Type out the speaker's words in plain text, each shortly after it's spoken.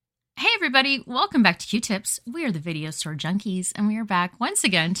everybody, welcome back to Q-Tips. We are the Video Store Junkies, and we are back once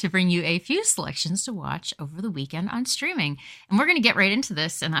again to bring you a few selections to watch over the weekend on streaming. And we're going to get right into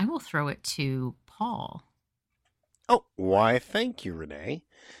this, and I will throw it to Paul. Oh, why, thank you, Renee.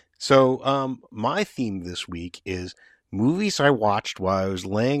 So, my theme this week is movies I watched while I was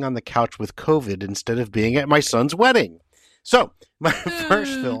laying on the couch with COVID instead of being at my son's wedding. So, my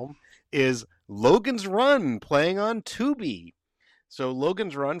first film is Logan's Run, playing on Tubi. So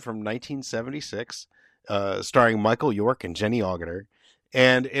Logan's Run from 1976, starring Michael York and Jenny Agutter.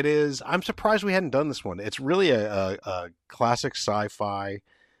 And it is, I'm surprised we hadn't done this one. It's really a classic sci-fi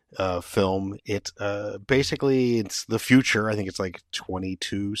film. It basically, it's the future. I think it's like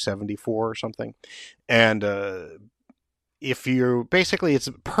 2274 or something. And if you're, basically, it's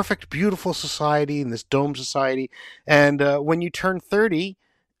a perfect, beautiful society in this dome society. And when you turn 30,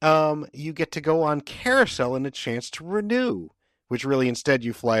 you get to go on carousel and a chance to renew. Which really instead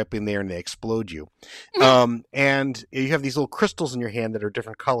you fly up in there and they explode you. And you have these little crystals in your hand that are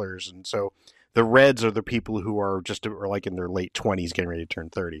different colors. And so the reds are the people who are like in their late 20s getting ready to turn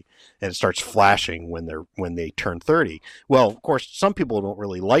 30. And it starts flashing when they turn 30. Well, of course, some people don't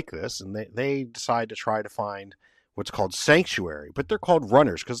really like this, and they decide to try to find what's called sanctuary. But they're called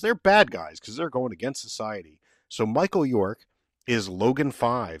runners because they're bad guys, because they're going against society. So Michael York is Logan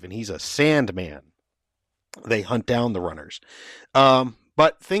 5, and he's a Sandman. They hunt down the runners.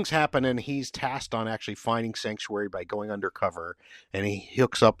 But things happen, and he's tasked on actually finding sanctuary by going undercover, and he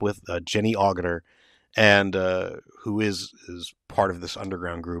hooks up with Jenny Agutter, and who is part of this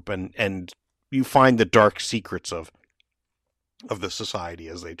underground group, and you find the dark secrets of the society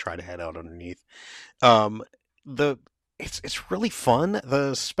as they try to head out underneath. It's really fun.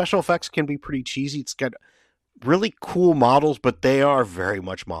 The special effects can be pretty cheesy. It's got really cool models, but they are very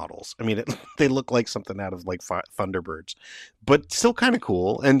much models. I mean, they look like something out of like Thunderbirds, but still kind of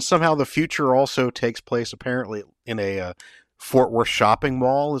cool. And somehow the future also takes place apparently in a Fort Worth shopping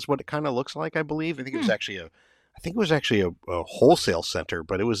mall is what it kind of looks like, I believe. I think it was actually a wholesale center,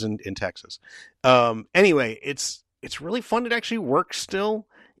 but it was in Texas. Anyway, it's really fun. It actually works still,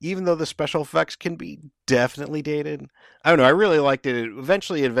 even though the special effects can be definitely dated. I don't know. I really liked it. It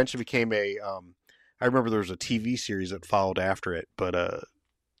eventually became I remember there was a TV series that followed after it, but I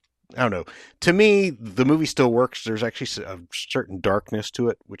don't know. To me, the movie still works. There's actually a certain darkness to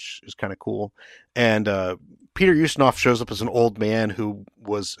it, which is kind of cool. And Peter Ustinov shows up as an old man who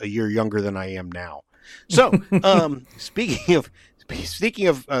was a year younger than I am now. So, speaking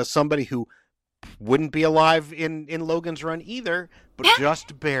of somebody who wouldn't be alive in Logan's Run either, but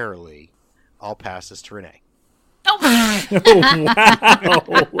just barely, I'll pass this to Renee. Oh, wow.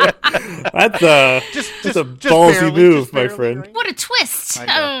 That's a ballsy move, my friend. What a twist.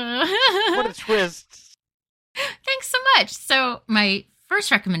 What a twist. Thanks so much. So my first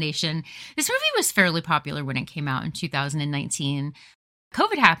recommendation, this movie was fairly popular when it came out in 2019.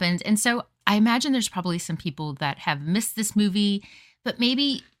 COVID happened, and so I imagine there's probably some people that have missed this movie, but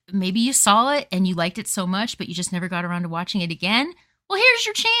maybe you saw it and you liked it so much, but you just never got around to watching it again. Well, here's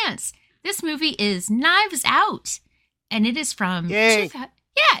your chance. This movie is Knives Out, and it is from it's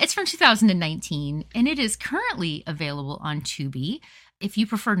from 2019, and it is currently available on Tubi. If you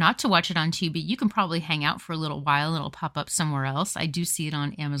prefer not to watch it on Tubi, you can probably hang out for a little while and it'll pop up somewhere else. I do see it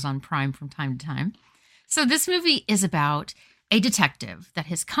on Amazon Prime from time to time. So this movie is about a detective that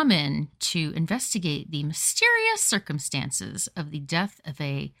has come in to investigate the mysterious circumstances of the death of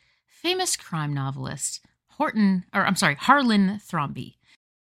a famous crime novelist, Harlan Thrombey.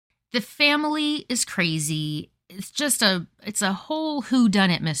 The family is crazy. It's a whole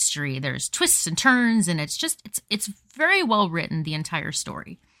whodunit mystery. There's twists and turns, and it's very well written, the entire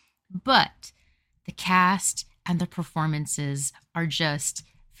story. But the cast and the performances are just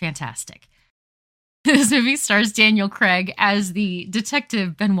fantastic. This movie stars Daniel Craig as the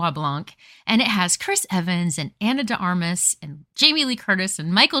detective Benoit Blanc, and it has Chris Evans and Ana de Armas and Jamie Lee Curtis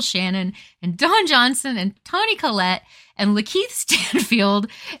and Michael Shannon and Don Johnson and Toni Collette and Lakeith Stanfield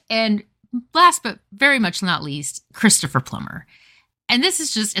and last but very much not least, Christopher Plummer. And this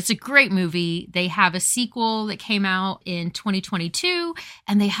is it's a great movie. They have a sequel that came out in 2022,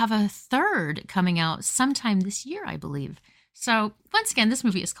 and they have a third coming out sometime this year, I believe. So once again, this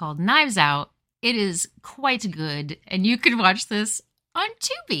movie is called Knives Out. It is quite good, and you can watch this on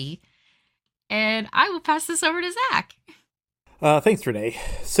Tubi. And I will pass this over to Zach. Thanks, Renee.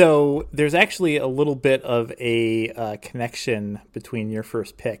 So there's actually a little bit of a connection between your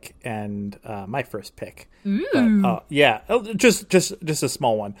first pick and my first pick. Ooh. Just a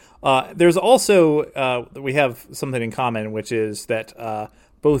small one. There's also we have something in common, which is that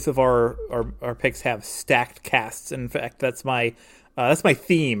both of our picks have stacked casts. In fact, that's my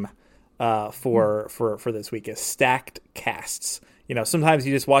theme for this week is stacked casts. You know, sometimes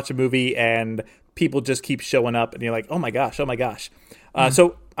you just watch a movie and people just keep showing up, and you're like, oh my gosh.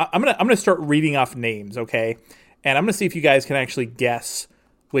 So I'm gonna start reading off names, okay? And I'm gonna see if you guys can actually guess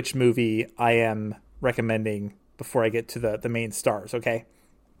which movie I am recommending before I get to the main stars, okay?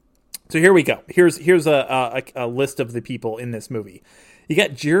 So here we go. Here's a list of the people in this movie. You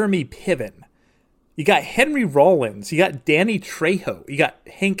got Jeremy Piven. You got Henry Rollins. You got Danny Trejo. You got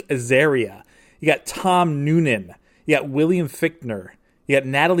Hank Azaria. You got Tom Noonan. You got William Fichtner. You got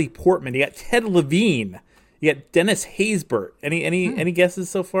Natalie Portman. You got Ted Levine. You got Dennis Haysbert. Any guesses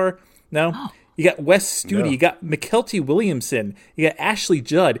so far? No? Oh. You got Wes Studi. No. You got McKelty Williamson. You got Ashley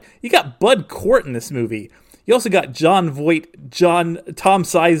Judd. You got Bud Cort in this movie. You also got John Voight, Tom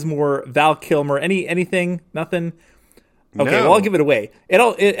Sizemore, Val Kilmer. Anything? Nothing? Okay, no. Well, I'll give it away.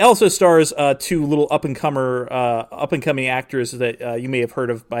 It also stars two little up and coming actors that you may have heard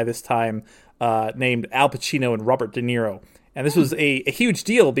of by this time, named Al Pacino and Robert De Niro. And this was a huge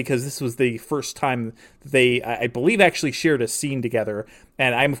deal because this was the first time they, I believe, actually shared a scene together.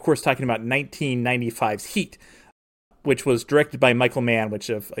 And I'm, of course, talking about 1995's Heat, which was directed by Michael Mann, which,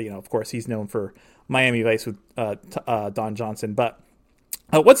 of course, he's known for Miami Vice with Don Johnson. But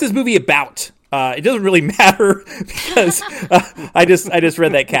what's this movie about? It doesn't really matter because I just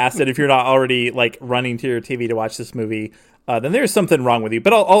read that cast, and if you're not already like running to your TV to watch this movie, then there's something wrong with you.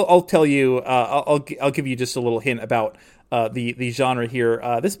 But I'll tell you, I'll give you just a little hint about the genre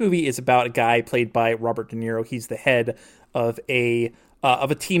here. This movie is about a guy played by Robert De Niro. He's the head of a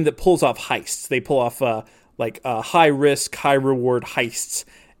team that pulls off heists. They pull off high risk, high reward heists,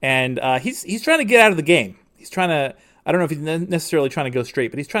 and he's trying to get out of the game. He's trying to. I don't know if he's necessarily trying to go straight,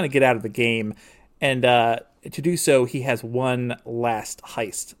 but he's trying to get out of the game. And to do so, he has one last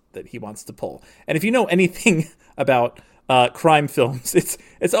heist that he wants to pull. And if you know anything about crime films,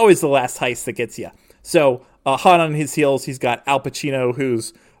 it's always the last heist that gets you. So hot on his heels, he's got Al Pacino,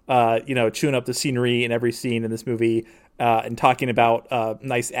 who's chewing up the scenery in every scene in this movie and talking about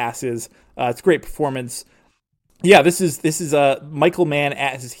nice asses. It's a great performance. Yeah, this is Michael Mann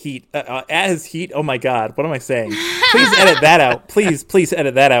at his heat. Oh my God, what am I saying? Please edit that out. Please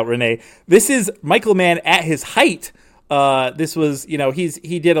edit that out, Renee. This is Michael Mann at his height. This was,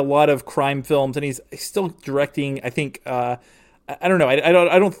 he did a lot of crime films, and he's still directing. I think I don't know. I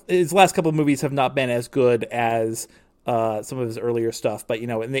don't. His last couple of movies have not been as good as some of his earlier stuff. But in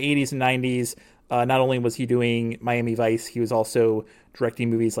the 80s and 90s, not only was he doing Miami Vice, he was also directing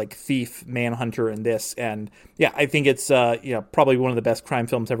movies like Thief, Manhunter, and this. And yeah, I think it's probably one of the best crime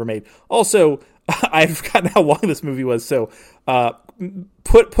films ever made. Also, I've forgotten how long this movie was, so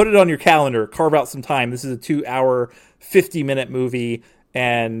put it on your calendar, carve out some time. This is a 2-hour, 50-minute movie,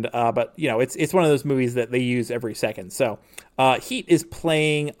 and but it's one of those movies that they use every second. So Heat is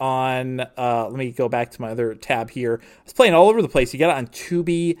playing on. Let me go back to my other tab here. It's playing all over the place. You got it on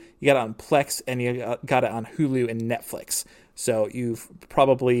Tubi, you got it on Plex, and you got it on Hulu and Netflix. So you've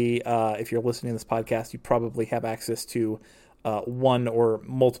probably, if you're listening to this podcast, you probably have access to one or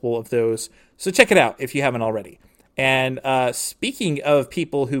multiple of those. So check it out if you haven't already. And speaking of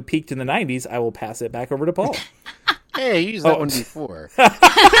people who peaked in the 90s, I will pass it back over to Paul. Hey, you used that one before.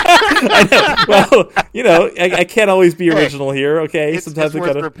 I know. Well, I can't always be original here, okay? Sometimes it's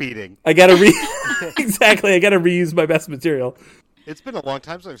worth repeating. I gotta exactly. I gotta reuse my best material. It's been a long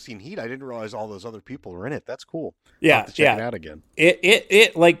time since I've seen Heat. I didn't realize all those other people were in it. That's cool. Yeah, I'll have to check it out again.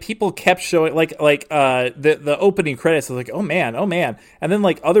 It like people kept showing the opening credits. I was like, oh man, and then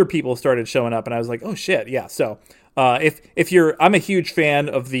like other people started showing up, and I was like, oh shit, yeah. So I'm a huge fan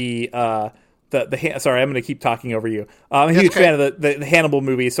of the sorry, I'm going to keep talking over you. I'm a huge fan of the Hannibal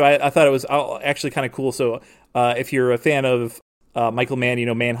movie, so I thought it was actually kind of cool. So if you're a fan of Michael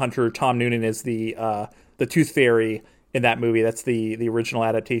Mann, Manhunter, Tom Noonan is the Tooth Fairy in that movie. That's the original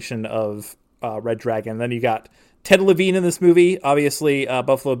adaptation of Red Dragon. Then you got Ted Levine in this movie, obviously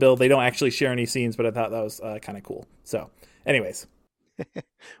Buffalo Bill. They don't actually share any scenes, but I thought that was kind of cool. So anyways.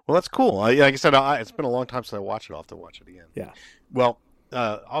 Well, that's cool. Like I said, it's been a long time since I watched it. I'll have to watch it again. Yeah. Well,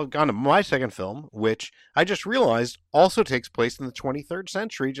 I'll go on to my second film, which I just realized also takes place in the 23rd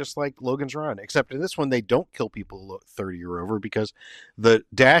century, just like Logan's Run, except in this one, they don't kill people 30 or over because the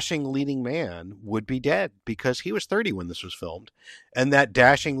dashing leading man would be dead because he was 30 when this was filmed. And that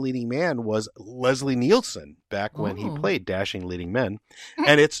dashing leading man was Leslie Nielsen back when he played Dashing Leading Men.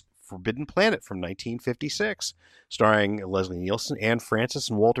 And it's Forbidden Planet from 1956, starring Leslie Nielsen, Anne Francis,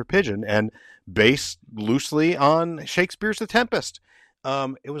 and Walter Pidgeon, and based loosely on Shakespeare's The Tempest.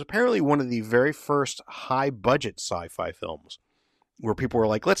 It was apparently one of the very first high-budget sci-fi films where people were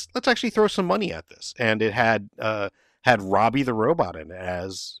like, "Let's actually throw some money at this," and it had Robbie the Robot in it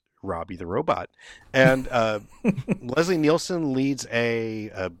as Robbie the Robot. And Leslie Nielsen leads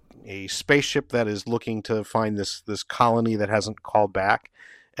a spaceship that is looking to find this colony that hasn't called back,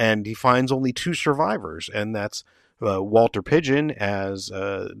 and he finds only 2 survivors, and that's Walter Pidgeon as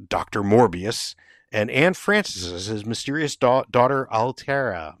Dr. Morbius, and Anne Francis as his mysterious daughter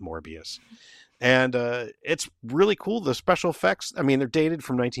Altera Morbius. And it's really cool. The special effects, I mean, they're dated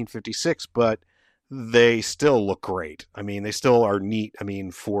from 1956, but they still look great. I mean, they still are neat. I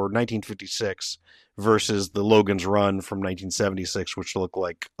mean, for 1956 versus the Logan's Run from 1976, which look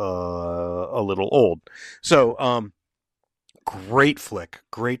like a little old. So, great flick,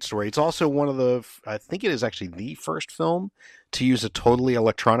 great story. It's also one of the, I think it is actually the first film to use a totally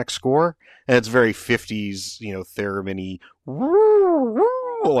electronic score. And it's very 50s, theremin-y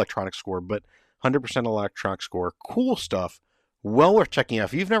electronic score, but 100% electronic score. Cool stuff. Well worth checking out.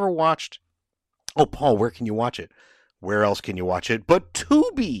 If you've never watched, oh, Paul, where can you watch it? Where else can you watch it but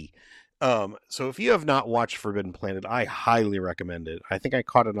Tubi? So if you have not watched Forbidden Planet, I highly recommend it. I think I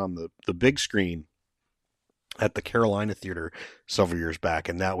caught it on the big screen at the Carolina Theater several years back,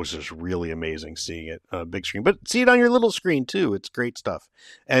 and that was just really amazing seeing it big screen. But see it on your little screen too. It's great stuff.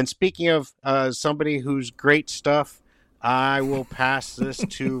 And speaking of somebody who's great stuff, I will pass this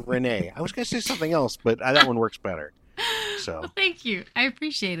to Renee. I was going to say something else, but that one works better. So well, thank you. I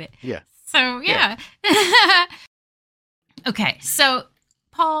appreciate it. Yeah. So yeah. Okay, so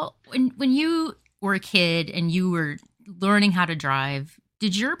Paul, when you were a kid and you were learning how to drive,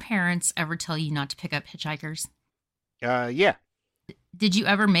 did your parents ever tell you not to pick up hitchhikers? Yeah. Did you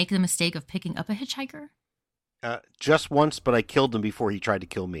ever make the mistake of picking up a hitchhiker? Just once, but I killed him before he tried to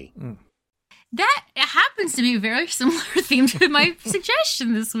kill me. Mm. That happens to be a very similar theme to my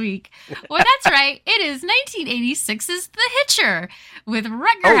suggestion this week. Well, that's right. It is 1986's The Hitcher with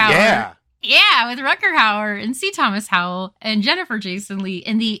Rutger Hauer. Yeah. Yeah, with Rutger Hauer and C. Thomas Howell and Jennifer Jason Leigh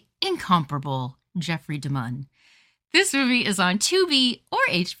and the incomparable Jeffrey DeMunn. This movie is on Tubi or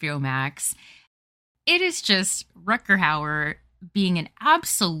HBO Max. It is just Rutger Hauer being an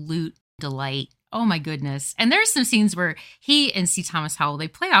absolute delight. Oh my goodness. And there's some scenes where he and C. Thomas Howell, they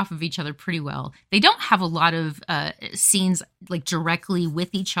play off of each other pretty well. They don't have a lot of scenes like directly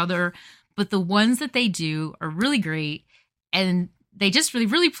with each other, but the ones that they do are really great. And they just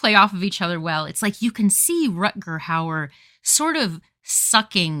really play off of each other well. It's like you can see Rutger Hauer sort of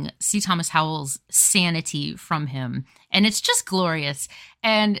sucking C. Thomas Howell's sanity from him. And it's just glorious.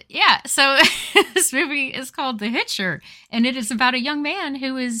 And yeah, so this movie is called The Hitcher. And it is about a young man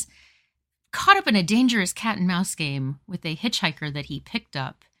who is caught up in a dangerous cat and mouse game with a hitchhiker that he picked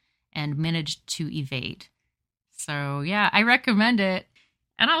up and managed to evade. So yeah, I recommend it.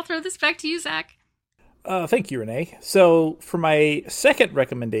 And I'll throw this back to you, Zach. Thank you, Renee. So for my second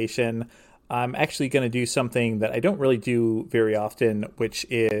recommendation, I'm actually going to do something that I don't really do very often, which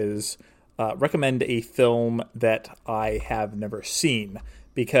is recommend a film that I have never seen.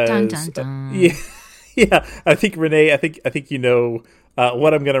 Because dun, dun, dun. Yeah, I think Renee, I think you know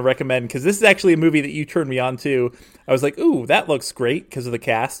what I'm going to recommend, because this is actually a movie that you turned me on to. I was like, ooh, that looks great because of the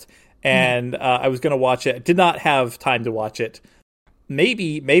cast, and I was going to watch it. Did not have time to watch it.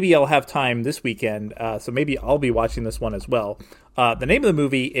 Maybe I'll have time this weekend, so maybe I'll be watching this one as well. The name of the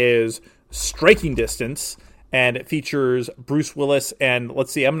movie is Striking Distance, and it features Bruce Willis. And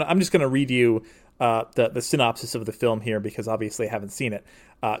let's see, I'm just going to read you the synopsis of the film here, because obviously I haven't seen it.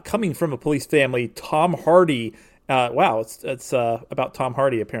 Coming from a police family, Tom Hardy. Wow, it's about Tom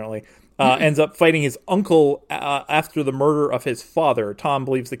Hardy apparently. Ends up fighting his uncle after the murder of his father. Tom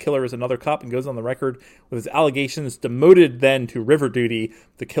believes the killer is another cop and goes on the record with his allegations. Demoted then to river duty,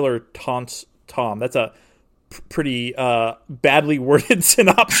 the killer taunts Tom. That's a pretty badly worded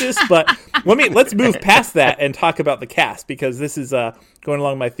synopsis, but let's move past that and talk about the cast, because this is going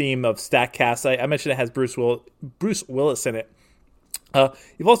along my theme of stacked cast. I mentioned it has Bruce Willis in it.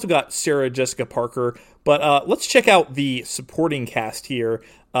 You've also got Sarah Jessica Parker, but let's check out the supporting cast here.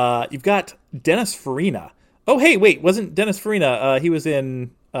 You've got Dennis Farina. Oh, hey, wait, wasn't Dennis Farina? He was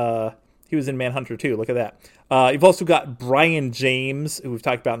in Manhunter too. Look at that. You've also got Brian James, who we've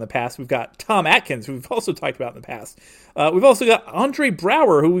talked about in the past. We've got Tom Atkins, who we've also talked about in the past. We've also got Andre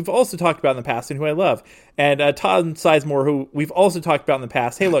Brower, who we've also talked about in the past and who I love. And Todd Sizemore, who we've also talked about in the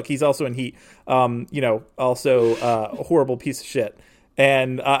past. Hey, look, he's also in Heat. Also a horrible piece of shit.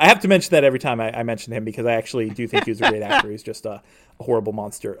 And I have to mention that every time I mention him, because I actually do think he's a great actor. He's just a horrible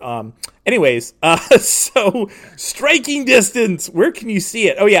monster. Anyways, so Striking Distance, where can you see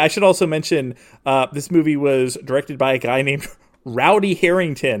it? Oh yeah, I should also mention this movie was directed by a guy named Rowdy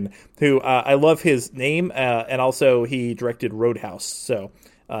Harrington, who I love his name, and also he directed Roadhouse. So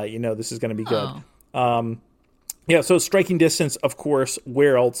this is going to be good. Yeah, so Striking Distance, of course,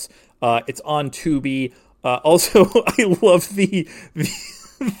 where else? It's on Tubi. Also, I love the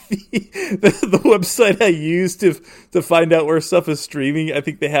website I use to find out where stuff is streaming. I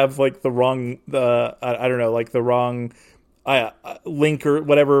think they have like the wrong link or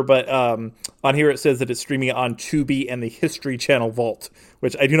whatever, but on here it says that it's streaming on Tubi and the History Channel Vault,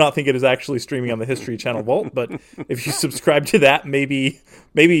 which I do not think it is actually streaming on the History Channel Vault, but if you subscribe to that, maybe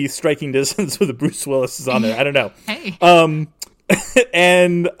Striking Distance with Bruce Willis is on there. I don't know. Hey.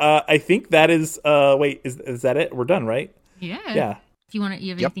 And I think that is is that it? We're done, right? Yeah. Do you have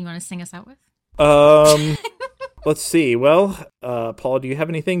anything you want to sing us out with? Let's see. Well, Paul, do you have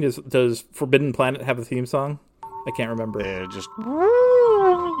anything? Does Forbidden Planet have a theme song? I can't remember. Just.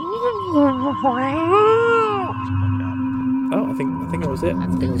 Oh, I think it was it. I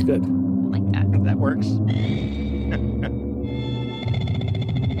think it was good. I like that. That works.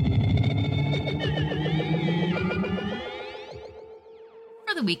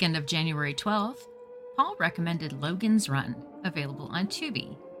 For the weekend of January 12th, Paul recommended Logan's Run, available on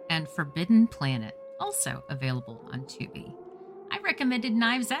Tubi, and Forbidden Planet, also available on Tubi. I recommended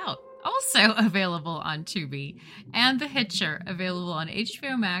Knives Out, also available on Tubi, and The Hitcher, available on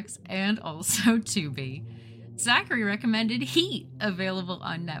HBO Max and also Tubi. Zachary recommended Heat, available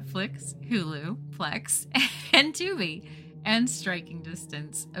on Netflix, Hulu, Plex, and Tubi, and Striking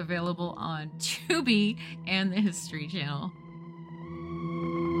Distance, available on Tubi and the History Channel.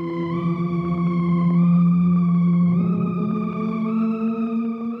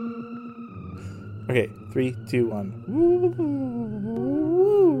 Okay, 3, 2, 1.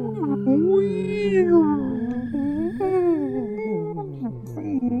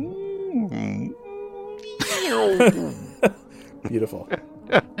 Beautiful.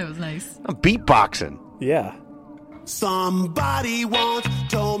 That was nice. I'm beatboxing. Yeah. Somebody once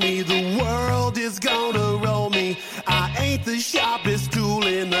told me the world is gonna roll me. I ain't the sharpest tool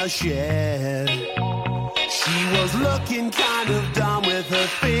in the shed. She was looking kind of dumb with her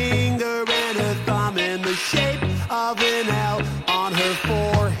finger and her thumb in the shape of an L on her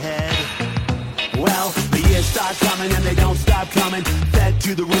forehead. Well, the years start coming and they don't stop coming. Fed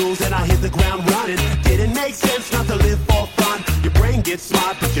to the rules and I hit the ground running. Didn't make sense not to live for fun. Your brain gets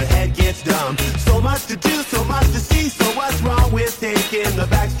smart but your head gets dumb. So much to do, so much to see. So what's wrong with taking the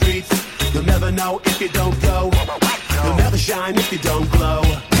back streets? You'll never know if you don't go. You'll never shine if you don't glow.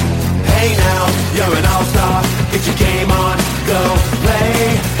 Hey now, you're an all-star. Get your game on, go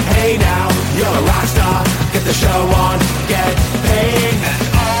play. Hey now, you're a rock star. Get the show on.